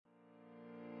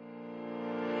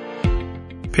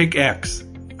Pig X,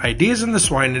 ideas in the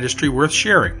swine industry worth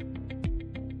sharing.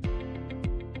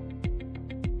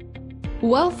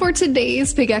 Well, for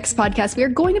today's Pig X podcast, we are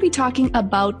going to be talking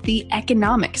about the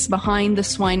economics behind the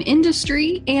swine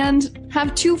industry and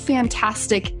have two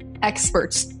fantastic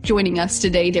experts joining us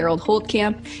today, Daryl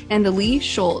Holtkamp and Lee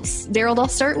Schultz. Daryl, I'll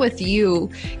start with you.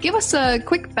 Give us a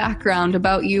quick background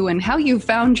about you and how you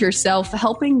found yourself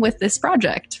helping with this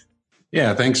project.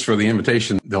 Yeah, thanks for the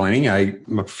invitation, Delaney.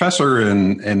 I'm a professor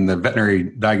in the Veterinary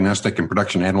Diagnostic and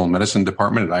Production Animal Medicine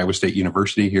Department at Iowa State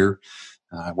University here.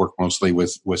 I work mostly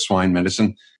with swine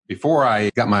medicine. Before I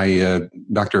got my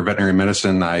doctor of veterinary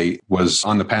medicine, I was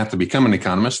on the path to become an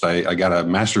economist. I got a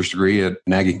master's degree in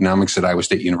ag economics at Iowa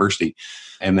State University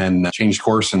and then changed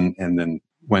course and then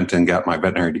went and got my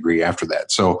veterinary degree after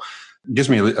that. So it gives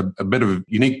me a bit of a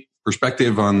unique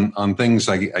perspective on things.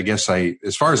 I guess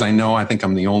as far as I know, I think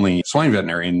I'm the only swine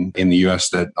veterinarian in the U.S.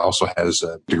 that also has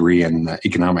a degree in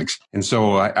economics. And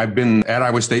so I've been at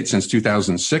Iowa State since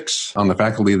 2006 on the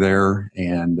faculty there.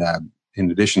 And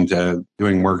in addition to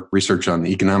doing research on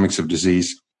the economics of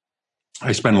disease,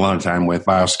 I spend a lot of time with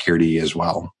biosecurity as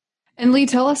well. And Lee,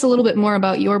 tell us a little bit more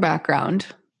about your background.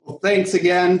 Well, thanks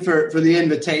again for the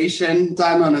invitation.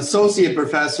 I'm an associate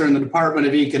professor in the Department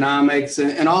of Economics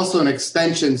and also an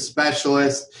extension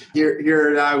specialist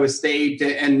here at Iowa State.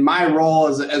 And my role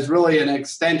as really an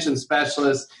extension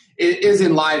specialist is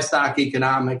in livestock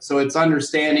economics. So it's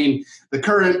understanding the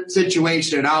current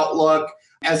situation and outlook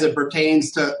as it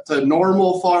pertains to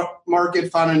normal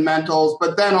market fundamentals,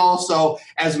 but then also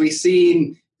as we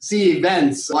see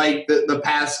events like the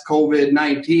past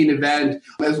COVID-19 event,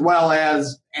 as well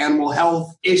as animal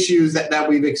health issues that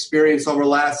we've experienced over the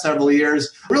last several years,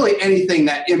 really anything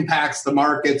that impacts the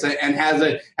markets and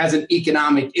has an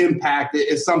economic impact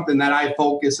is something that I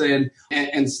focus in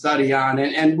and study on.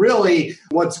 And really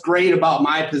what's great about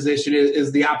my position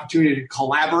is the opportunity to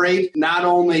collaborate, not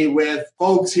only with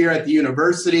folks here at the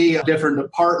university, different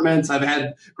departments. I've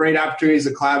had great opportunities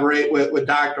to collaborate with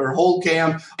Dr.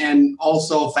 Holtkamp and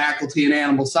also faculty in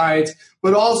animal science,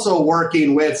 but also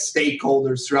working with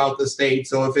stakeholders throughout the state.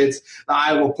 So if it's the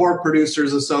Iowa Pork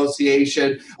Producers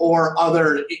Association or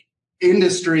other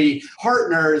industry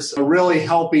partners, really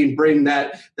helping bring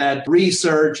that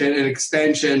research and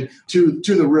extension to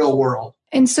the real world.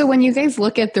 And so when you guys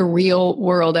look at the real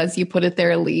world, as you put it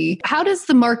there, Lee, how does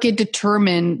the market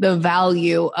determine the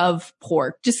value of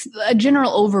pork? Just a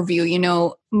general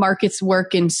overview, markets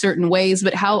work in certain ways,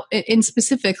 but how, and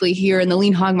specifically here in the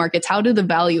lean hog markets, how is the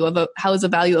value of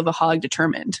a hog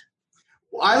determined?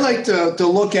 I like to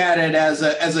look at it as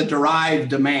a derived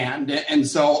demand. And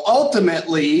so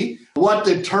ultimately, what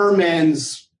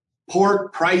determines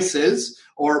pork prices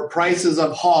or prices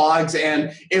of hogs,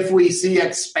 and if we see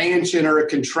expansion or a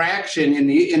contraction in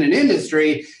an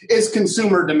industry, is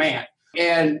consumer demand.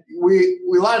 And we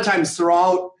a lot of times throw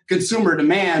out consumer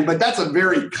demand, but that's a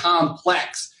very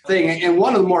complex thing and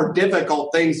one of the more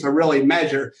difficult things to really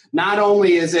measure. Not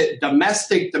only is it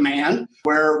domestic demand,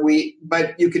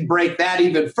 but you could break that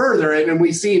even further. And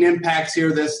we've seen impacts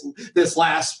here this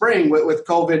last spring with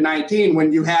COVID-19,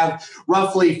 when you have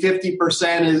roughly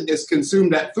 50% is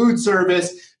consumed at food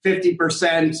service,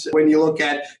 50% when you look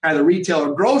at kind of the retail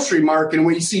or grocery market. And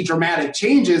when you see dramatic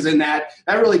changes in that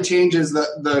really changes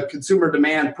the consumer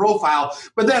demand profile.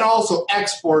 But then also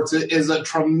exports is a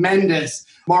tremendous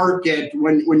market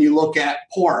when you look at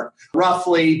pork.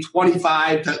 Roughly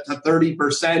 25 to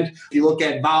 30%, if you look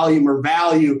at volume or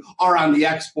value, are on the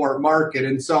export market.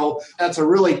 And so that's a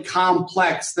really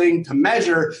complex thing to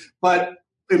measure. But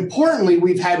importantly,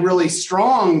 we've had really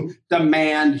strong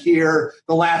demand here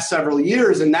the last several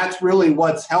years, and that's really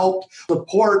what's helped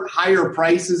support higher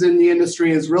prices in the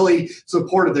industry, has really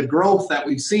supported the growth that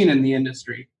we've seen in the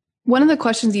industry. One of the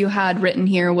questions you had written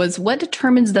here was, what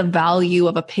determines the value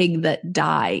of a pig that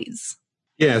dies?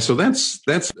 Yeah, so that's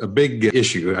a big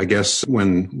issue, I guess,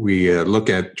 when we look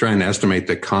at trying to estimate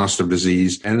the cost of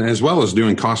disease, and as well as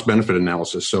doing cost benefit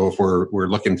analysis. So if we're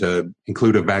looking to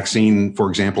include a vaccine, for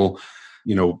example,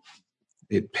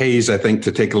 it pays, I think,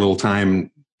 to take a little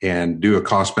time and do a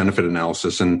cost benefit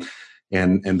analysis and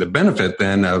the benefit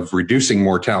then of reducing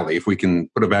mortality. If we can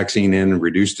put a vaccine in and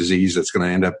reduce disease, that's going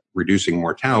to end up reducing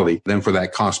mortality. Then for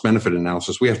that cost benefit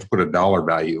analysis, we have to put a dollar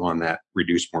value on that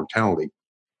reduced mortality.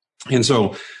 And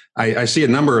so I see a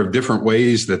number of different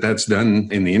ways that that's done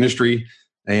in the industry.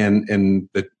 And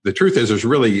the truth is there's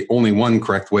really only one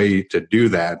correct way to do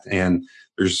that. And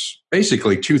there's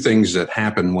basically two things that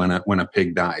happen when a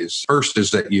pig dies. First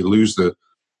is that you lose the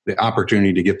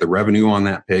opportunity to get the revenue on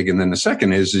that pig. And then the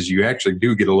second is you actually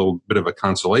do get a little bit of a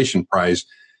consolation prize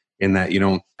in that you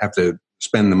don't have to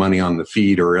spend the money on the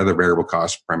feed or other variable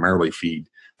costs, primarily feed,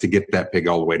 to get that pig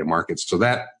all the way to market. So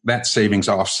that savings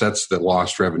offsets the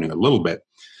lost revenue a little bit.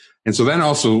 And so that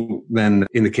also then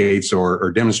indicates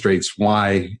or demonstrates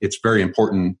why it's very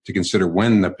important to consider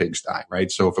when the pigs die,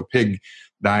 right? So if a pig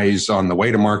dies on the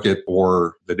way to market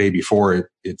or the day before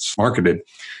it's marketed,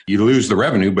 you lose the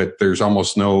revenue, but there's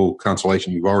almost no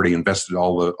consolation. You've already invested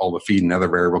all the feed and other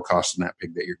variable costs in that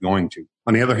pig that you're going to.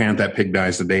 On the other hand, that pig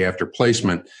dies the day after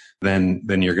placement, then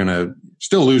you're going to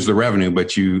still lose the revenue,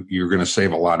 but you're going to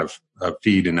save a lot of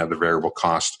feed and other variable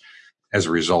costs as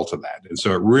a result of that. And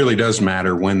so it really does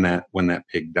matter when that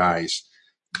pig dies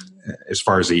as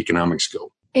far as the economics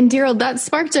go. And Daryl, that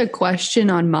sparked a question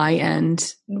on my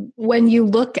end. When you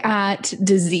look at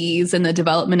disease and the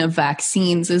development of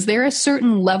vaccines, is there a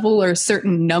certain level or a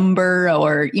certain number,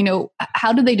 or,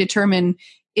 how do they determine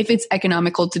if it's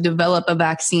economical to develop a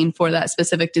vaccine for that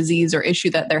specific disease or issue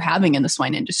that they're having in the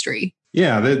swine industry?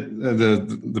 Yeah,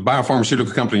 the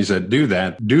biopharmaceutical companies that do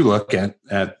that do look at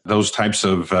those types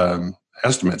of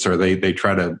estimates, or they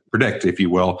try to predict, if you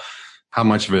will, how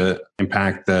much of an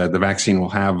impact the vaccine will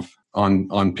have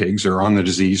on pigs or on the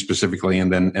disease specifically,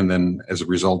 and then as a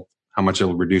result, how much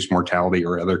it'll reduce mortality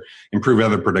or improve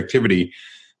other productivity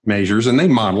measures. And they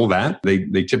model that.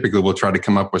 They typically will try to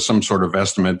come up with some sort of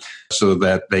estimate so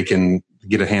that they can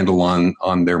get a handle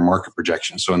on their market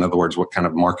projections. So in other words, what kind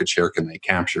of market share can they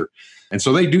capture? And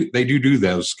so they do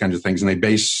those kinds of things. And they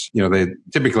base, they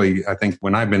typically, I think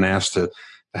when I've been asked to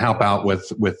help out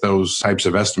with those types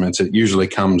of estimates, it usually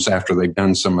comes after they've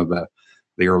done some of the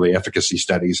early efficacy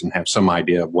studies and have some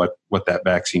idea of what that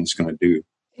vaccine is going to do.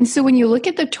 And so when you look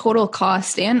at the total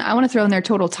cost, and I want to throw in their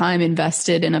total time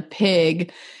invested in a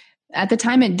pig, at the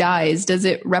time it dies, does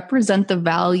it represent the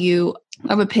value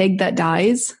of a pig that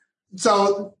dies?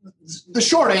 So the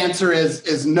short answer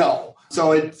is no.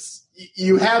 So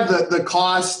you have the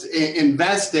cost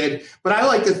invested, but I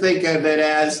like to think of it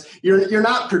as you're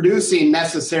not producing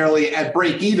necessarily at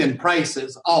break-even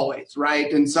prices always,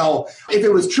 right? And so if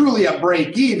it was truly a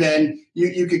break-even,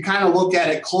 you could kind of look at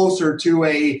it closer to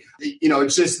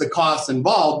it's just the costs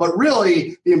involved. But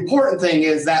really, the important thing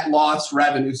is that lost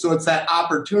revenue. So it's that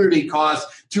opportunity cost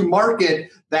to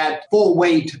market that full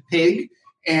weight pig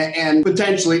and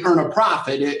potentially earn a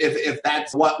profit if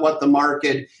that's what the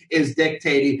market is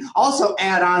dictating. Also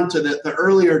add on to the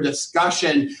earlier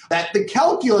discussion that the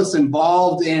calculus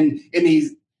involved in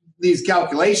these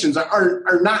calculations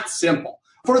are not simple,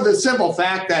 for the simple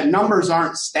fact that numbers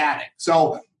aren't static.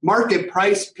 So market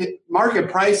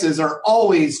prices are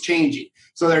always changing.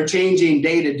 So they're changing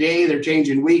day to day, they're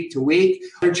changing week to week,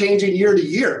 they're changing year to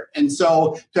year. And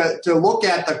so to look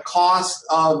at the cost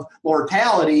of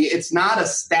mortality, it's not a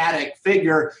static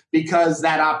figure, because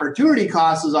that opportunity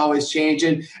cost is always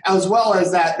changing, as well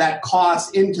as that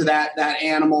cost into that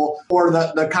animal, or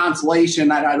the consolation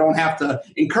that I don't have to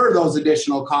incur those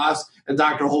additional costs. As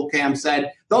Dr. Holtkamp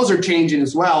said, those are changing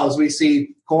as well, as we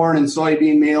see corn and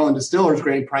soybean meal and distillers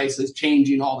grade prices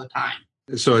changing all the time.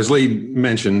 So as Lee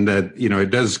mentioned, that it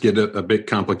does get a bit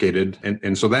complicated,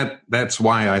 and so that's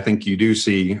why I think you do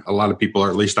see a lot of people, or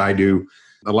at least I do,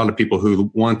 a lot of people who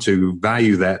want to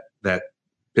value that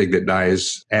pig that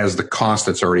dies as the cost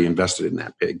that's already invested in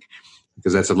that pig,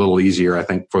 because that's a little easier, I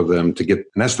think, for them to get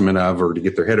an estimate of or to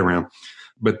get their head around.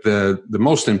 But the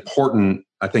most important,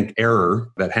 I think, error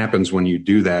that happens when you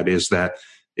do that is that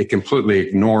it completely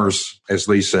ignores, as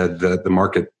Lee said, the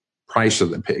market price of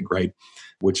the pig, right?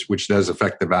 Which does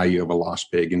affect the value of a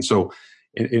lost pig. And so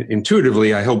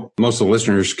intuitively, I hope most of the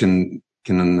listeners can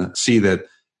see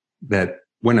that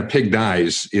when a pig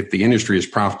dies, if the industry is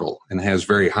profitable and has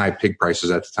very high pig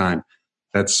prices at the time,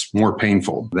 that's more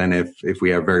painful than if we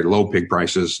have very low pig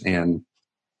prices and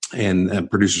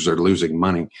producers are losing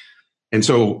money. And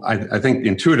so I think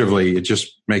intuitively, it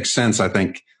just makes sense, I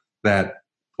think, that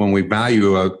when we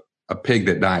value a pig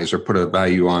that dies or put a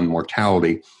value on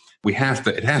mortality,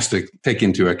 it has to take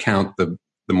into account the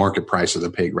market price of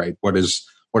the pig, right? What is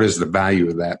the value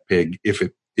of that pig if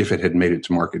it had made it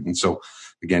to market? And so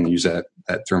again, use that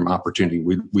term opportunity.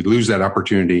 We lose that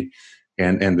opportunity,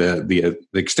 and the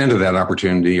extent of that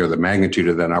opportunity or the magnitude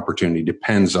of that opportunity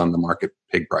depends on the market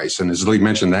pig price. And as Lee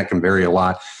mentioned, that can vary a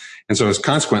lot. And so as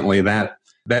consequently, that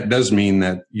does mean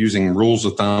that using rules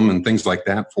of thumb and things like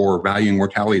that for valuing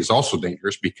mortality is also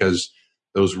dangerous, because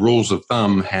those rules of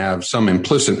thumb have some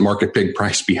implicit market pig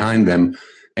price behind them.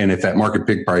 And if that market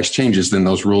pig price changes, then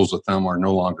those rules of thumb are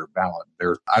no longer valid.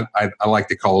 I like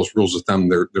to call those rules of thumb,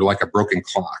 they're like a broken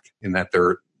clock, in that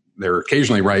they're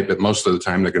occasionally right, but most of the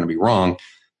time they're going to be wrong.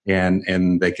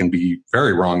 And they can be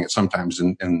very wrong at sometimes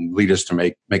and lead us to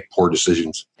make poor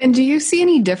decisions. And do you see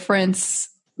any difference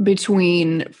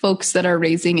between folks that are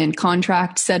raising in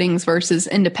contract settings versus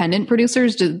independent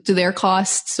producers? Do their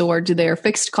costs or do their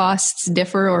fixed costs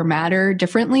differ or matter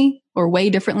differently, or weigh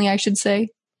differently, I should say?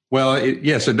 Well,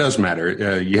 yes, it does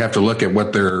matter. You have to look at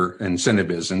what their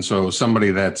incentive is. And so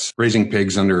somebody that's raising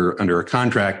pigs under a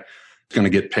contract is going to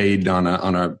get paid on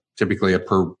a typically a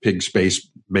per pig space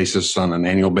basis on an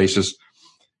annual basis.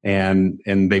 And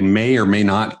they may or may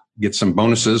not get some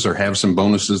bonuses or have some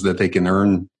bonuses that they can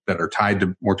earn that are tied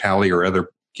to mortality or other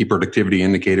key productivity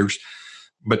indicators.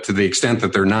 But to the extent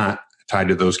that they're not tied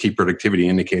to those key productivity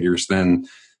indicators, then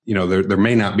there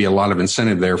may not be a lot of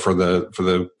incentive there for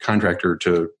the contractor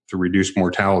to reduce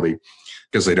mortality,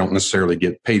 because they don't necessarily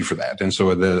get paid for that. And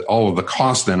so all of the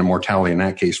cost then of mortality in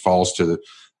that case falls to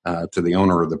the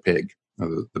owner of the pig,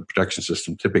 the production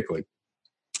system typically.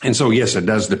 And so, yes, it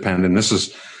does depend. And this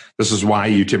is why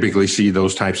you typically see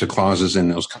those types of clauses in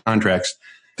those contracts,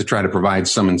 to try to provide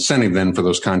some incentive then for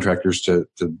those contractors to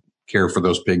care for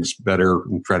those pigs better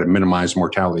and try to minimize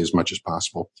mortality as much as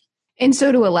possible. And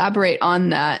so to elaborate on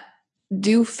that,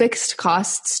 do fixed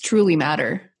costs truly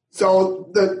matter? So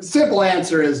the simple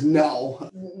answer is no.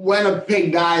 When a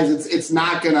pig dies, it's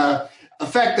not going to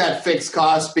affect that fixed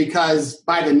cost, because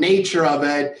by the nature of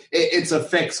it, it's a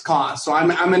fixed cost. So I'm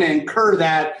going to incur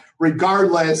that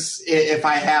regardless if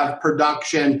I have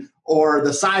production or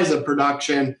the size of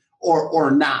production or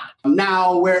not.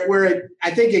 Now, where I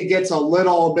think it gets a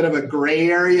little bit of a gray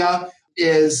area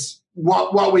is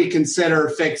what we consider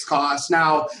fixed costs.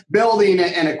 Now, building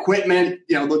and equipment,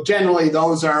 generally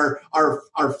those are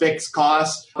fixed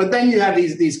costs. But then you have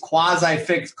these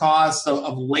quasi-fixed costs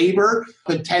of labor,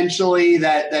 potentially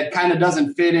that kind of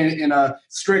doesn't fit in a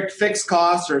strict fixed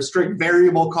cost or a strict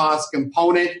variable cost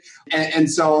component. And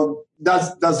so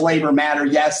does labor matter?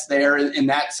 Yes, there in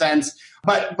that sense.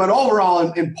 But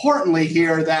overall, importantly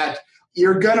here, that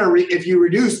you're gonna if you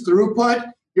reduce throughput,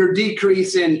 you're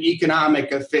decreasing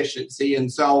economic efficiency.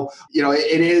 And so,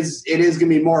 it is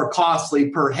going to be more costly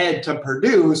per head to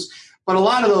produce, but a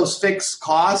lot of those fixed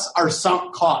costs are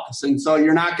sunk costs. And so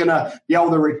you're not going to be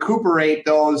able to recuperate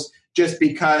those just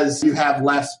because you have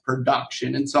less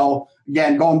production. And so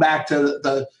again, going back to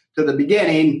the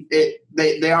beginning,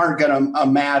 they aren't going to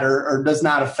matter, or does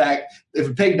not affect, if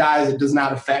a pig dies, it does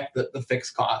not affect the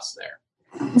fixed costs there.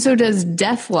 So does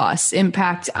death loss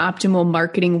impact optimal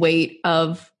marketing weight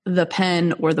of the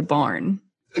pen or the barn?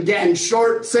 Again,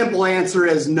 short, simple answer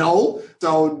is no.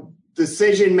 So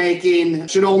decision-making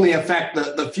should only affect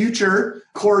the future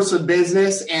course of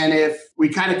business. And if we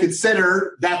kind of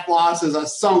consider death loss as a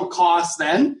sunk cost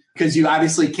then, because you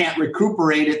obviously can't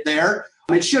recuperate it there,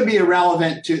 it should be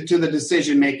irrelevant to the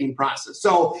decision-making process.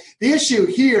 So the issue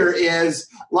here is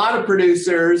a lot of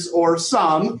producers, or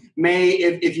some, may,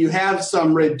 if you have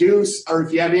some reduced or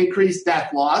if you have increased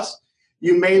death loss,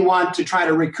 you may want to try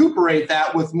to recuperate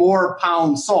that with more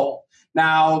pounds sold.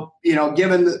 Now,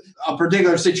 given a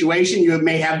particular situation, you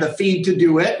may have the feed to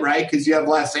do it, right? Because you have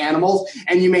less animals,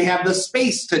 and you may have the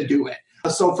space to do it.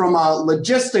 So from a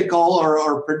logistical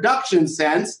or production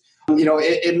sense,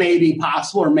 it may be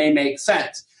possible or may make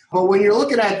sense. But when you're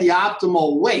looking at the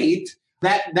optimal weight,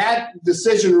 that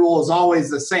decision rule is always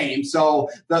the same. So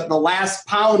the last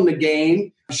pound to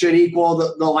gain should equal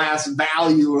the last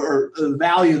value, or the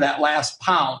value of that last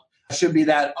pound should be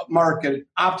that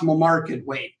optimal market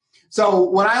weight. So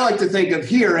what I like to think of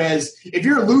here is, if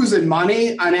you're losing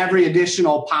money on every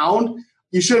additional pound,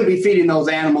 you shouldn't be feeding those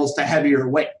animals to heavier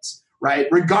weights, right?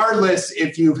 Regardless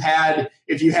if you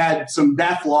had some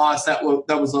death loss that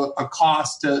was a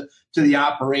cost to the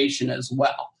operation as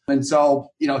well. And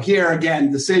so, here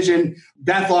again,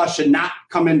 death loss should not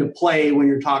come into play when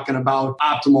you're talking about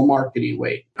optimal marketing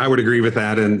weight. I would agree with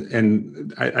that.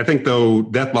 And I think, though,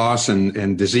 death loss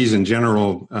and disease in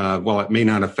general, while it may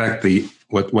not affect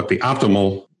what the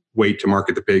optimal weight to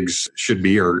market the pigs should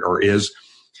be or is,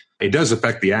 it does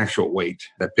affect the actual weight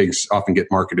that pigs often get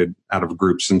marketed out of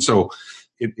groups. And so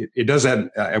it does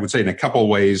that, I would say, in a couple of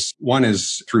ways. One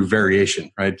is through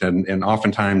variation, right? And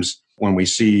oftentimes when we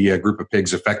see a group of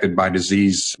pigs affected by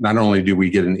disease, not only do we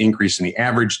get an increase in the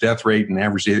average death rate and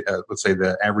average, let's say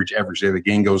the average daily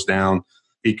gain goes down,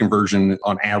 feed conversion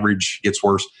on average gets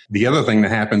worse. The other thing that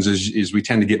happens is we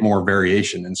tend to get more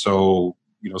variation. And so,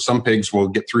 some pigs will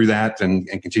get through that and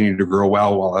continue to grow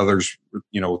well, while others,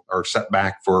 are set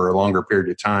back for a longer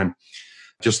period of time.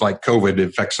 Just like COVID, it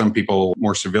affects some people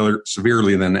more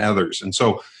severely than others. And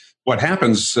so what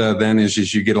happens then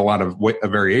is you get a lot of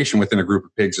variation within a group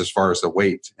of pigs as far as the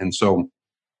weight. And so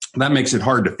that makes it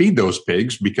hard to feed those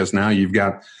pigs, because now you've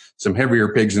got some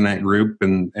heavier pigs in that group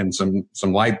and some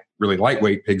really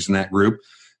lightweight pigs in that group.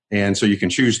 And so you can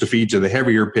choose to feed to the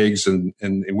heavier pigs, and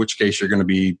in which case you're going to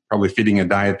be probably feeding a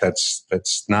diet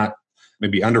that's not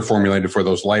maybe underformulated for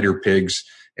those lighter pigs,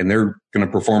 and they're going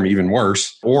to perform even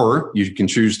worse. Or you can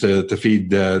choose to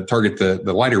target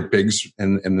the lighter pigs,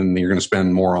 and then you're going to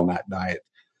spend more on that diet,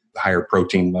 higher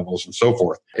protein levels and so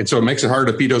forth. And so it makes it hard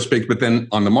to feed those pigs. But then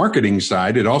on the marketing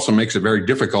side, it also makes it very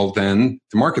difficult then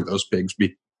to market those pigs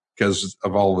because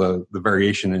of all the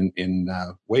variation in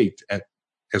weight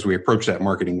as we approach that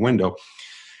marketing window.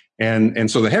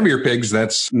 And so the heavier pigs,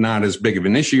 that's not as big of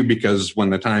an issue, because when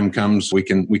the time comes, we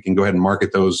can go ahead and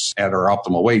market those at our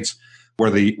optimal weights. Where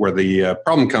the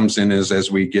problem comes in is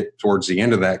as we get towards the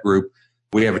end of that group,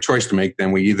 we have a choice to make.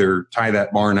 Then we either tie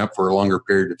that barn up for a longer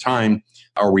period of time,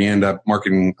 or we end up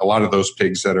marketing a lot of those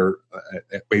pigs that are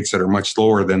at weights that are much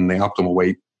lower than the optimal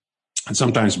weight, and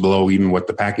sometimes below even what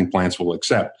the packing plants will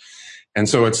accept. And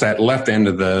so it's that left end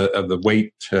of the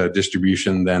weight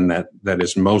distribution then that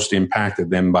is most impacted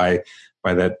then by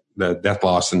the death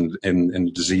loss and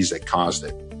the disease that caused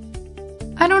it.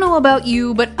 I don't know about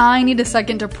you, but I need a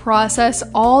second to process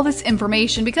all this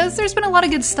information because there's been a lot of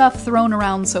good stuff thrown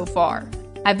around so far.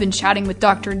 I've been chatting with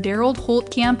Dr. Daryl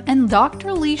Holtkamp and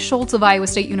Dr. Lee Schultz of Iowa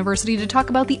State University to talk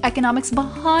about the economics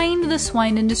behind the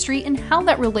swine industry and how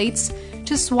that relates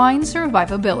to swine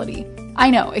survivability. I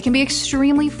know, it can be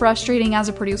extremely frustrating as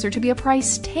a producer to be a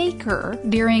price taker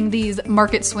during these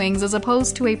market swings as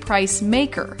opposed to a price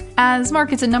maker, as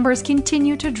markets and numbers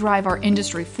continue to drive our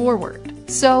industry forward.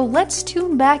 So let's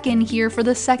tune back in here for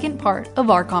the second part of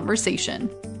our conversation.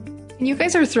 You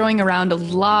guys are throwing around a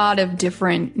lot of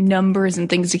different numbers and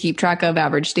things to keep track of: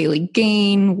 average daily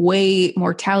gain, weight,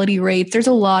 mortality rates. There's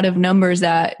a lot of numbers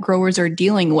that growers are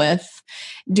dealing with.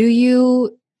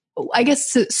 I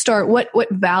guess to start, what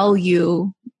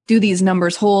value do these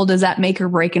numbers hold? Does that make or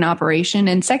break an operation?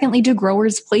 And secondly, do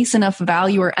growers place enough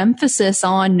value or emphasis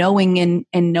on knowing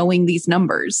and knowing these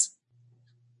numbers?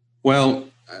 Well,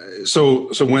 so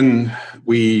when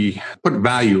we put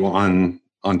value on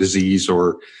disease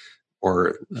or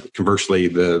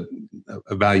conversely,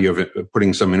 a value of it,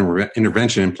 putting some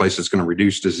intervention in place that's going to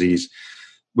reduce disease,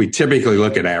 we typically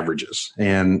look at averages.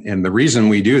 And the reason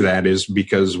we do that is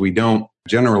because we don't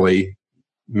generally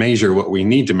measure what we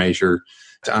need to measure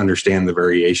to understand the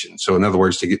variation. So in other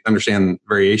words, to understand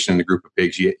variation in the group of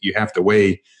pigs, you have to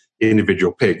weigh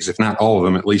individual pigs, if not all of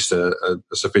them, at least a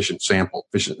sufficient sample,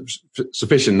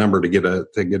 sufficient number to get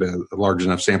a large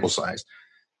enough sample size.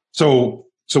 So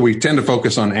we tend to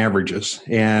focus on averages.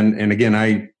 And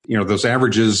again, those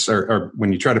averages are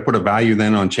when you try to put a value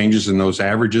then on changes in those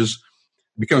averages,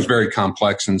 it becomes very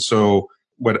complex. And so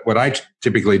what I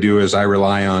typically do is I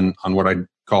rely on what I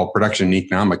call production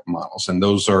economic models. And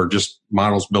those are just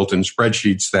models built in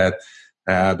spreadsheets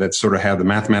that sort of have the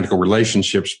mathematical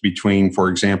relationships between, for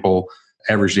example,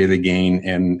 average daily gain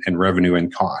and revenue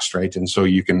and cost, right? And so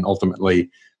you can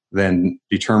ultimately then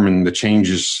determine the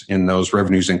changes in those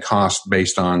revenues and costs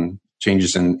based on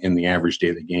changes in the average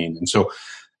daily gain. And so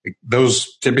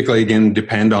those typically, again,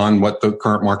 depend on what the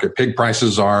current market pig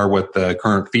prices are, what the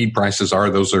current feed prices are.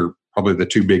 Those are probably the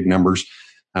two big numbers,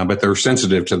 but they're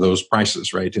sensitive to those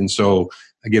prices, right? And so,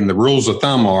 again, the rules of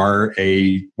thumb are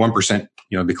a 1%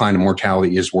 decline in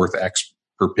mortality is worth X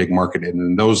per pig marketed,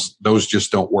 and those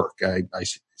just don't work. I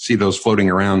see those floating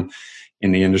around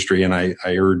in the industry, and I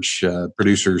urge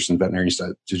producers and veterinarians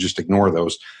to just ignore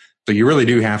those. So you really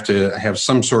do have to have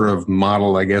some sort of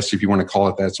model, I guess, if you want to call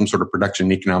it that, some sort of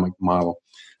production economic model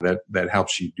that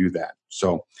helps you do that.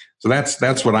 So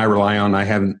that's what I rely on. I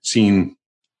haven't seen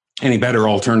any better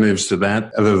alternatives to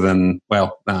that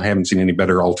I haven't seen any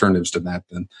better alternatives to that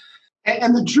than.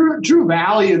 And the true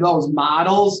value of those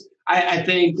models, I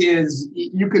think, is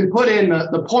you can put in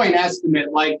the point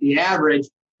estimate like the average,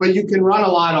 but you can run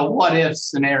a lot of what if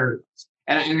scenarios.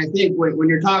 And I think when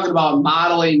you're talking about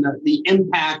modeling the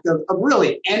impact of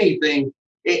really anything,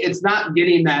 it's not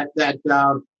getting that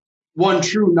one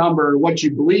true number, what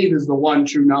you believe is the one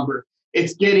true number.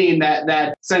 It's getting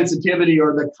that sensitivity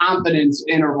or the confidence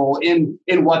interval in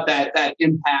what that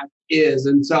impact is.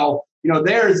 And so,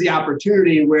 there's the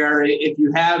opportunity where if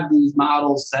you have these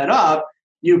models set up,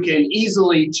 you can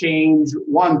easily change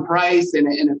one price and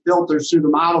it filters through the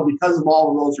model because of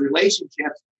all of those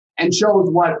relationships and shows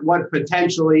what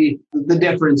potentially the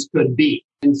difference could be.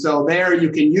 And so there you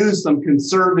can use some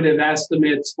conservative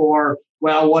estimates for,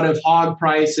 what if hog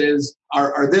prices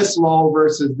are this low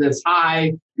versus this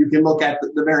high? You can look at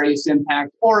the various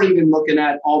impact, or even looking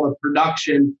at all the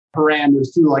production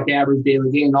parameters too, like average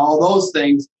daily gain, all those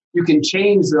things. You can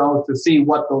change those to see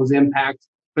what those impacts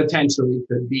potentially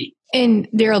could be. And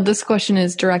Daryl, this question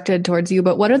is directed towards you,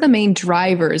 but what are the main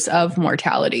drivers of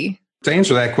mortality? To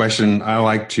answer that question, I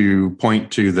like to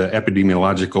point to the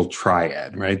epidemiological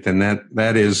triad, right? And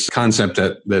that is a concept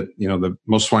that the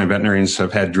most swine veterinarians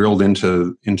have had drilled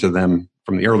into them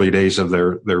from the early days of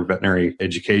their veterinary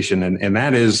education. And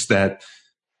that is that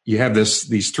you have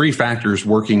these three factors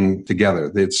working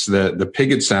together. It's the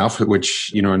pig itself,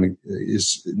 which,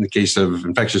 is in the case of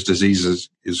infectious diseases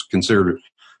is considered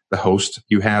the host.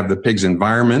 You have the pig's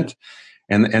environment,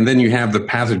 and then you have the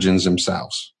pathogens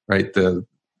themselves, right? The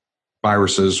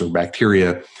viruses or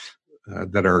bacteria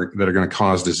that are going to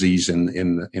cause disease in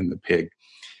the pig.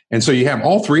 And so you have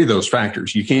all three of those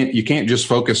factors. You can't just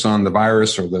focus on the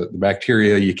virus or the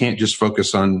bacteria. You can't just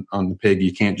focus on the pig.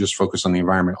 You can't just focus on the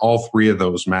environment. All three of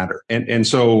those matter. And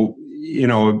so,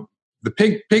 the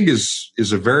pig is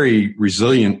a very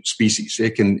resilient species.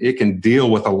 It can deal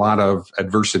with a lot of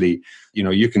adversity.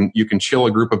 You can chill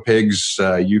a group of pigs.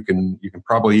 You can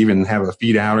probably even have a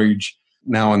feed outage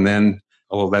now and then.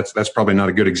 Although that's probably not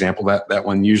a good example. That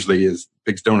one usually is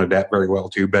pigs don't adapt very well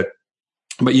to, but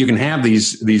you can have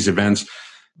these events.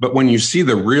 But when you see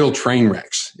the real train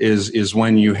wrecks is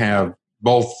when you have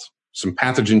both some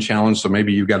pathogen challenge. So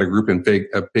maybe you've got a group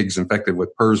of pigs infected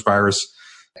with PRRS virus.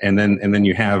 And then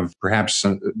you have perhaps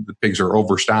the pigs are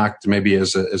overstocked, maybe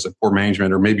as a poor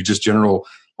management or maybe just general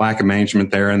lack of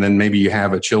management there. And then maybe you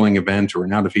have a chilling event or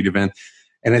an out of feed event.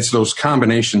 And it's those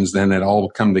combinations then that all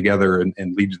come together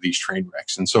and lead to these train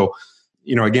wrecks. And so,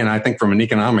 again, I think from an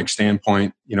economic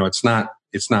standpoint, it's not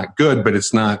good, but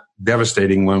it's not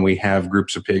devastating when we have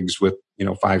groups of pigs with,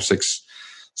 5, 6,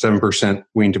 7%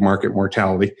 wean to market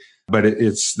mortality. But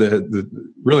it's the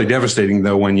really devastating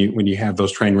though when you have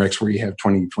those train wrecks where you have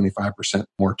 20, 25%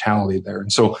 mortality there.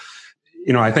 And so,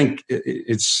 I think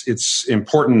it's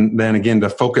important then again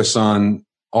to focus on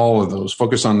all of those,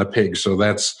 focus on the pig. So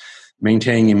that's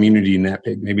maintaining immunity in that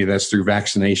pig. Maybe that's through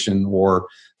vaccination or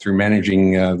through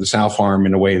managing the sow farm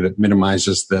in a way that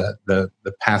minimizes the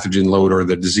pathogen load or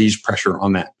the disease pressure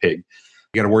on that pig.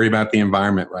 You got to worry about the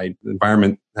environment, right? The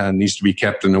environment needs to be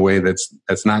kept in a way that's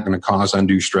not going to cause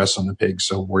undue stress on the pig.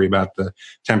 So worry about the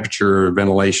temperature,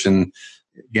 ventilation,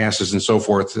 gases, and so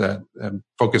forth.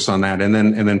 Focus on that, and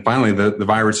then finally the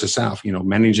virus itself.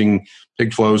 Managing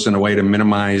pig flows in a way to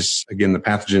minimize again the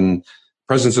pathogen.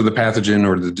 Presence of the pathogen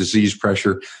or the disease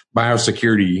pressure,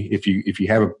 biosecurity. If you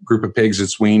have a group of pigs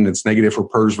that's weaned that's negative for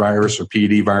PRRS virus or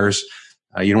PED virus,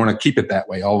 you don't want to keep it that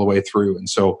way all the way through. And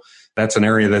so that's an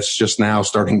area that's just now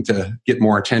starting to get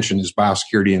more attention is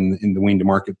biosecurity in the wean to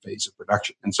market phase of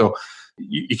production. And so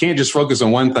you can't just focus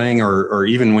on one thing or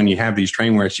even when you have these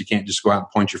train wrecks, you can't just go out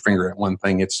and point your finger at one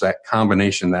thing. It's that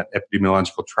combination, that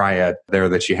epidemiological triad there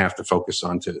that you have to focus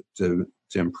on to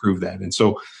improve that. And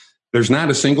so there's not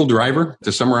a single driver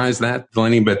to summarize that,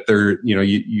 Delaney, but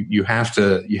you have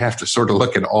to sort of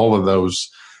look at all of those.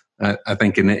 I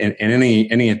think in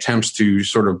any attempts to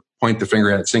sort of point the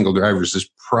finger at single drivers is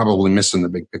probably missing the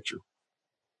big picture.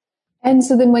 And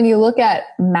so then when you look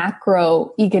at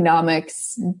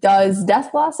macroeconomics, does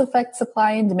death loss affect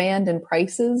supply and demand and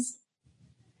prices?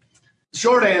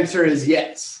 Short answer is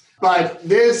yes. But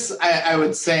this, I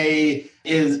would say,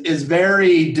 is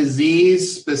very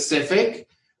disease specific.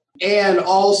 And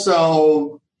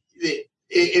also,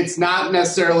 it's not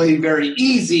necessarily very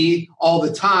easy all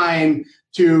the time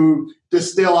to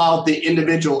distill out the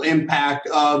individual impact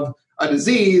of a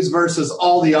disease versus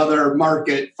all the other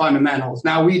market fundamentals.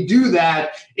 Now, we do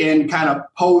that in kind of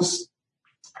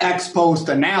ex post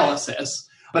analysis,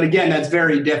 but again, that's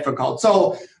very difficult.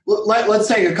 So let's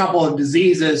take a couple of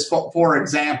diseases, for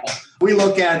example. We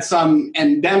look at some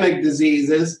endemic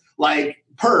diseases like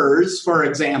PRRS, for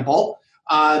example.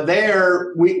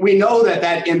 There, we know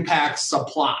that impacts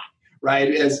supply,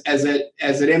 right? As it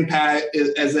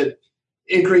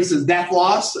increases death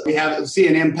loss, we see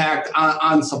an impact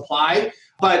on supply,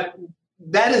 but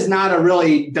that is not a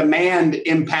really demand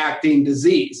impacting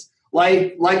disease.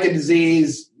 Like a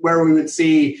disease where we would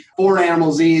see foreign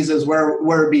animal diseases where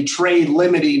it'd be trade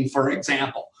limiting, for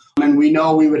example. And we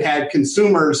know we would have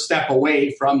consumers step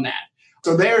away from that.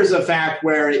 So there's a fact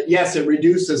where, yes, it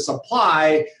reduces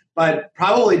supply, but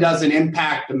probably doesn't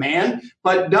impact demand,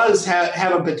 but does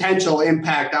have a potential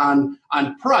impact on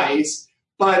price.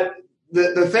 But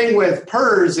the thing with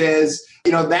PRRS is,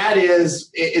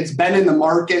 it's been in the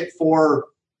market for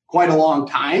quite a long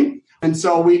time. And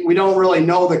so we don't really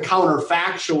know the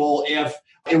counterfactual if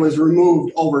it was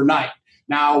removed overnight.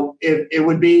 Now, it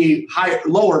would be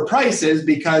lower prices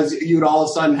because you'd all of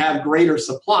a sudden have greater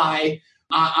supply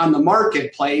on the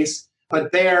marketplace.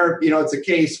 But there, it's a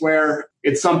case where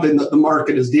it's something that the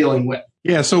market is dealing with.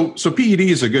 Yeah, so PED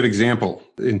is a good example.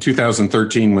 In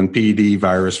 2013, when PED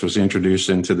virus was introduced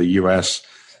into the U.S.,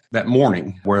 that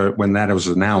morning when that was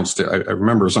announced. I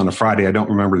remember it was on a Friday. I don't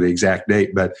remember the exact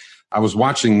date, but I was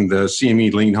watching the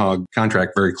CME lean hog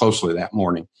contract very closely that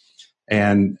morning.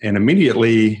 And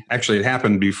immediately, actually it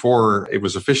happened before it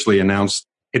was officially announced.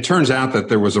 It turns out that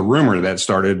there was a rumor that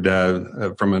started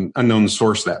from an unknown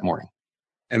source that morning.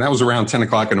 And that was around 10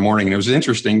 o'clock in the morning. And it was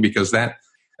interesting because at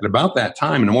about that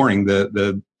time in the morning,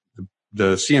 the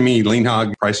CME lean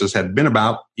hog prices had been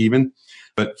about even,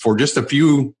 but for just a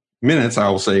few minutes, I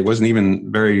will say, it wasn't even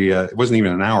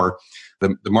an hour,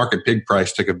 the market pig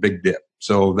price took a big dip.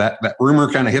 So that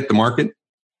rumor kind of hit the market.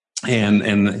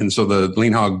 And so the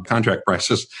lean hog contract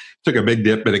prices took a big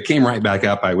dip, but it came right back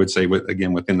up, I would say,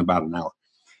 within about an hour.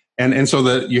 And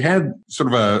so you had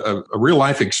sort of a real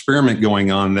life experiment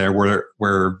going on there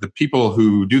where the people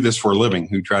who do this for a living,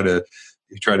 who try to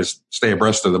stay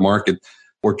abreast of the market,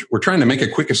 we're trying to make a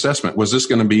quick assessment. Was this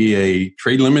going to be a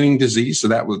trade limiting disease? So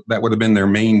that would have been their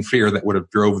main fear that would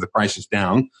have drove the prices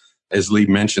down. As Lee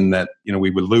mentioned, that, we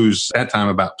would lose at that time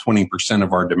about 20%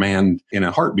 of our demand in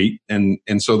a heartbeat. And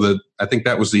so I think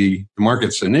that was the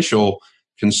market's initial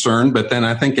concern. But then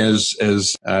I think as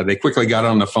they quickly got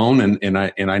on the phone and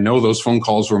I know those phone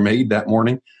calls were made that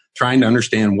morning, trying to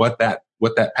understand what that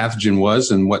pathogen was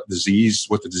and what the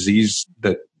disease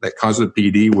that caused the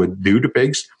PED would do to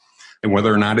pigs, and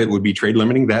whether or not it would be trade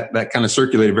limiting, that kind of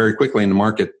circulated very quickly in the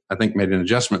market. I think made an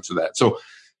adjustment to that. So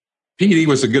PED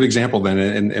was a good example then.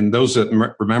 And those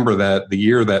that remember that the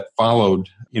year that followed,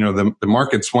 the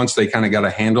markets, once they kind of got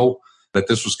a handle that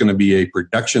this was going to be a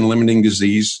production limiting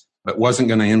disease that wasn't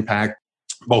going to impact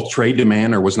both trade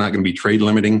demand or was not going to be trade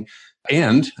limiting.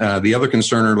 And the other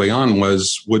concern early on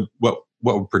was what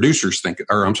would producers think,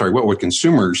 what would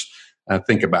consumers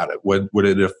think about it? Would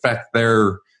it affect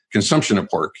their consumption of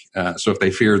pork? So if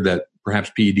they feared that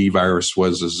perhaps PED virus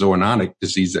was a zoonotic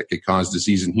disease that could cause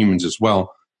disease in humans as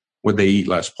well, would they eat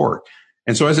less pork?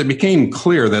 And so as it became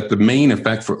clear that the main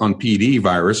effect on PED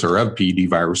virus or of PED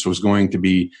virus was going to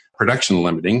be production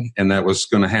limiting, and that was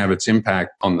going to have its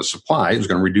impact on the supply, it was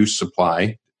going to reduce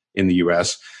supply in the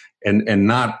U.S. and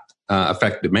not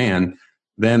affect demand,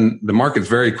 then the markets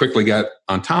very quickly got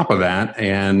on top of that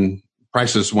and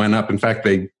prices went up. In fact,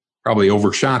 they probably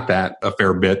overshot that a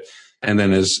fair bit. And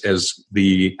then as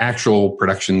the actual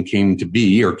production came to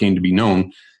be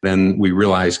known, then we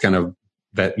realized kind of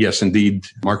that, yes, indeed,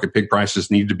 market pig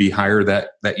prices need to be higher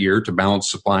that year to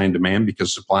balance supply and demand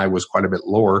because supply was quite a bit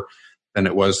lower than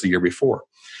it was the year before.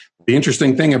 The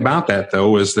interesting thing about that,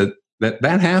 though, is that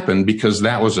happened because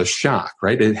that was a shock,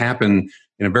 right? It happened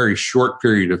in a very short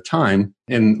period of time.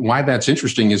 And why that's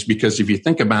interesting is because if you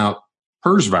think about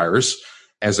PRRS virus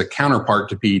as a counterpart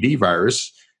to PED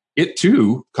virus, it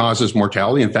too causes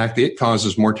mortality. In fact, it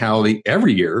causes mortality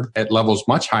every year at levels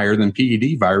much higher than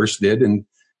PED virus did in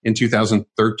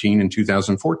 2013 and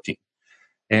 2014.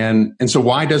 And so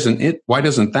why doesn't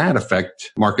that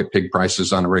affect market pig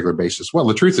prices on a regular basis? Well,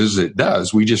 the truth is it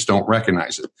does. We just don't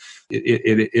recognize it.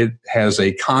 It has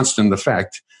a constant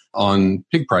effect on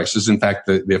pig prices. In fact,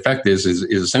 the effect is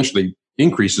essentially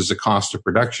increases the cost of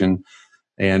production.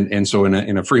 And so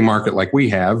in a free market like we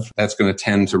have, that's going to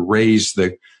tend to raise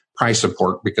the price of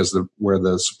pork because where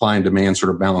the supply and demand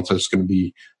sort of balance is going to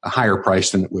be a higher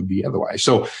price than it would be otherwise.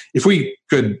 So if we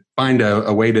could find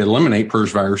a way to eliminate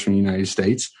PRRS virus from the United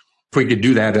States, if we could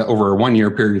do that over a 1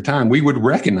 year period of time, we would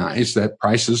recognize that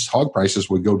hog prices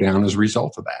would go down as a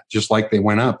result of that, just like they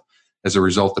went up as a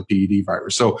result of PED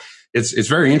virus. So it's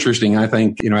very interesting. I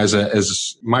think,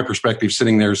 as my perspective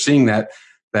sitting there, seeing that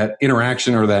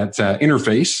interaction or that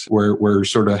interface where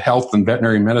sort of health and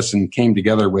veterinary medicine came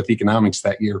together with economics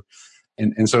that year.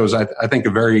 And so it was, I think,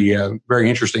 a very, very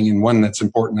interesting and one that's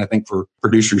important, I think, for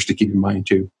producers to keep in mind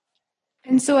too.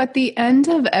 And so at the end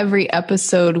of every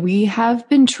episode, we have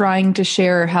been trying to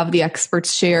have the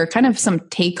experts share kind of some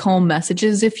take-home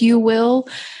messages, if you will,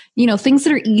 things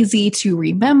that are easy to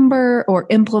remember or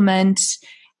implement.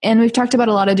 And we've talked about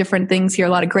a lot of different things here, a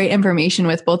lot of great information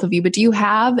with both of you, but do you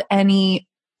have any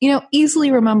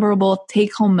easily rememberable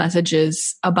take-home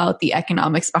messages about the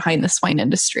economics behind the swine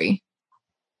industry?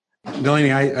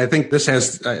 Delaney, I think this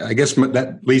I guess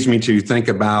that leads me to think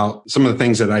about some of the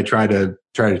things that I try to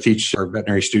teach our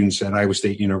veterinary students at Iowa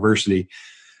State University.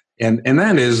 And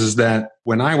that is that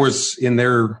when I was in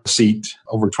their seat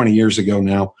over 20 years ago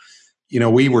now,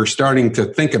 we were starting to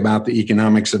think about the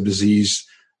economics of disease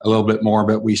a little bit more,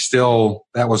 but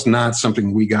that was not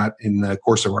something we got in the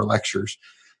course of our lectures.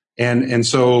 And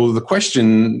so the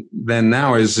question then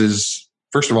now is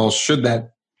first of all, should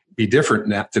that be different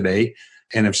now today?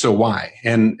 And if so, why?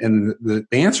 And the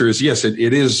answer is yes,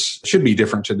 it should be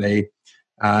different today.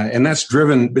 And that's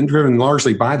been driven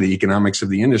largely by the economics of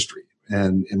the industry.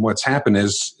 And what's happened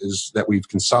is that we've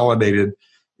consolidated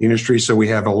the industry. So we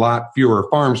have a lot fewer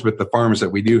farms, but the farms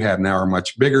that we do have now are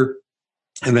much bigger.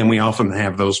 And then we often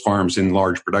have those farms in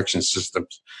large production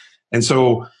systems. And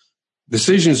so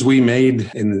decisions we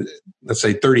made in, let's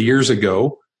say, 30 years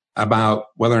ago about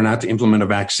whether or not to implement a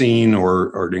vaccine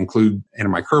or to include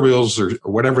antimicrobials or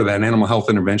whatever that animal health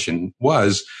intervention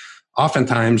was,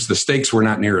 oftentimes the stakes were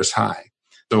not near as high.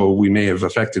 So we may have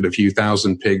affected a few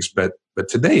thousand pigs, but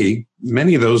today,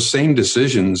 many of those same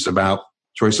decisions about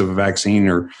choice of a vaccine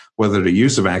or whether to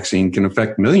use a vaccine can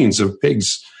affect millions of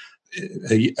pigs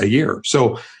a year.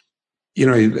 So,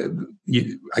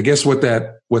 I guess what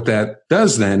that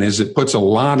does then is it puts a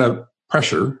lot of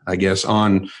pressure, I guess,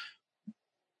 on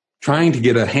trying to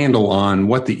get a handle on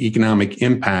what the economic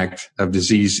impact of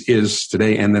disease is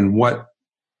today, and then what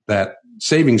that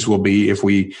savings will be if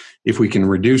we can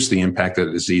reduce the impact of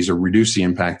the disease or reduce the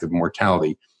impact of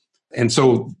mortality. And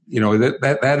so,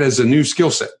 that is a new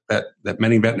skill set that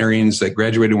many veterinarians that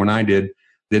graduated when I didn't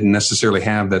necessarily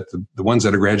have, that the ones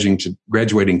that are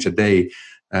graduating today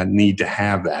need to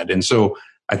have that. And so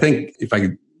I think if I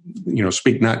could,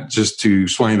 speak not just to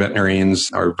swine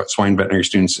veterinarians or swine veterinary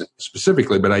students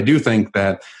specifically, but I do think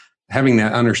that having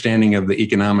that understanding of the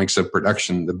economics of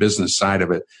production, the business side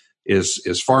of it,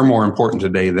 is far more important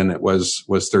today than it was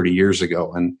 30 years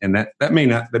ago. And that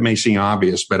may seem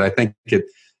obvious, but I think it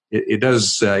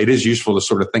is useful to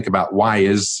sort of think about why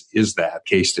is that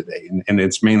case today. And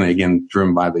it's mainly, again,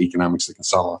 driven by the economics of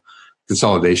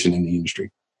consolidation in the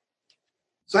industry.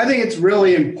 So I think it's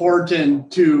really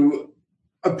important to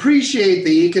appreciate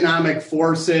the economic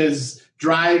forces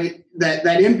drive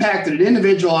that impacted an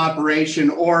individual operation,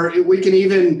 or we can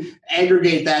even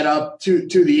aggregate that up to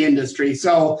the industry.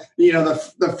 So,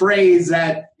 the phrase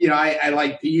that, I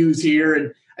like to use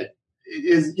here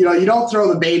is, you don't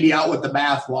throw the baby out with the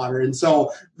bathwater. And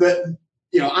so the,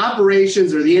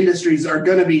 operations or the industries are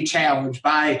going to be challenged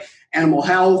by animal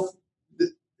health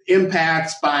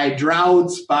impacts, by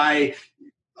droughts, by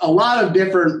a lot of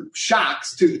different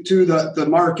shocks to the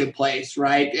marketplace,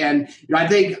 right? And I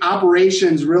think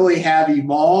operations really have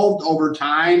evolved over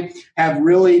time, have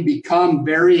really become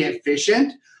very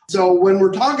efficient. So when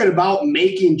we're talking about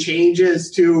making changes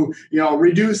to,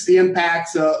 reduce the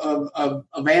impacts of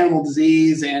animal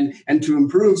disease and to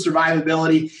improve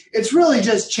survivability, it's really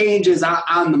just changes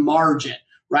on the margin,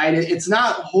 right? It's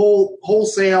not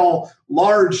wholesale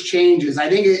large changes. I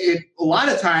think it a lot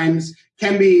of times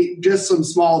can be just some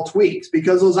small tweaks,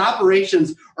 because those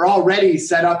operations are already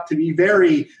set up to be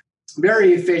very,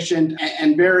 very efficient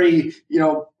and very,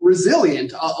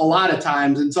 resilient a lot of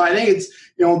times. And so I think it's,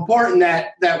 important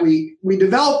that we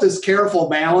develop this careful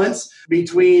balance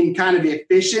between kind of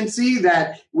efficiency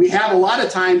that we have a lot of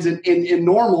times in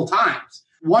normal times.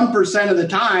 1% of the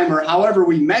time, or however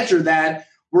we measure that,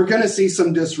 we're going to see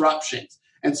some disruptions.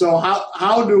 And so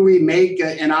how do we make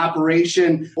an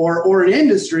operation or an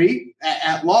industry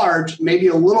at large maybe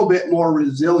a little bit more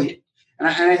resilient? And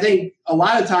I think a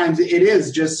lot of times it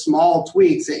is just small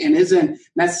tweaks and isn't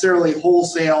necessarily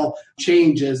wholesale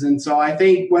changes. And so I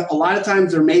think a lot of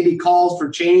times there may be calls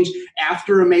for change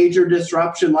after a major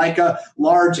disruption, like a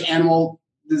large animal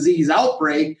disease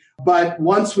outbreak. But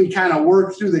once we kind of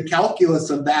work through the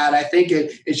calculus of that, I think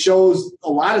it shows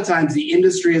a lot of times the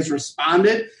industry has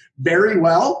responded very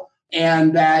well,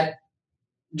 and that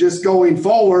just going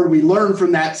forward, we learn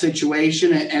from that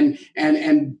situation and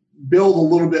build a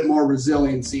little bit more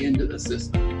resiliency into the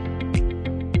system.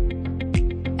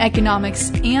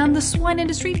 Economics and the swine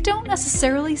industry don't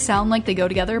necessarily sound like they go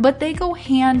together, but they go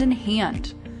hand in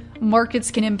hand.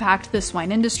 Markets can impact the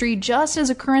swine industry just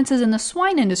as occurrences in the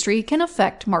swine industry can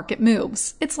affect market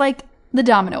moves. It's like the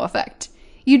domino effect.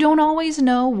 You don't always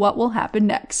know what will happen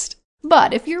next.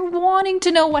 But if you're wanting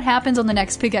to know what happens on the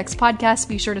next PigX podcast,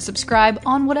 be sure to subscribe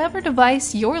on whatever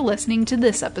device you're listening to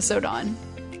this episode on.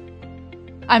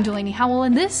 I'm Delaney Howell,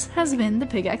 and this has been the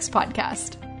PigX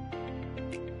Podcast.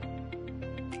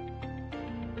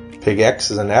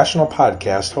 PigX is a national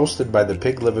podcast hosted by the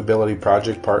Pig Livability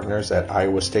Project partners at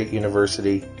Iowa State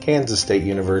University, Kansas State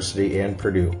University, and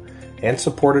Purdue, and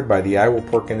supported by the Iowa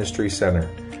Pork Industry Center.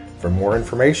 For more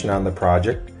information on the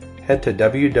project, head to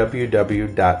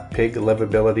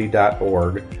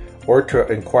www.piglivability.org, or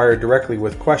to inquire directly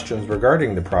with questions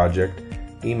regarding the project,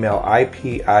 email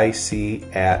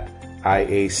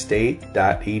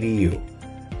ipic@iastate.edu.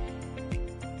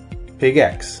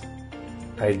 PigX.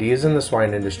 Ideas in the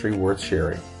swine industry worth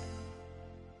sharing.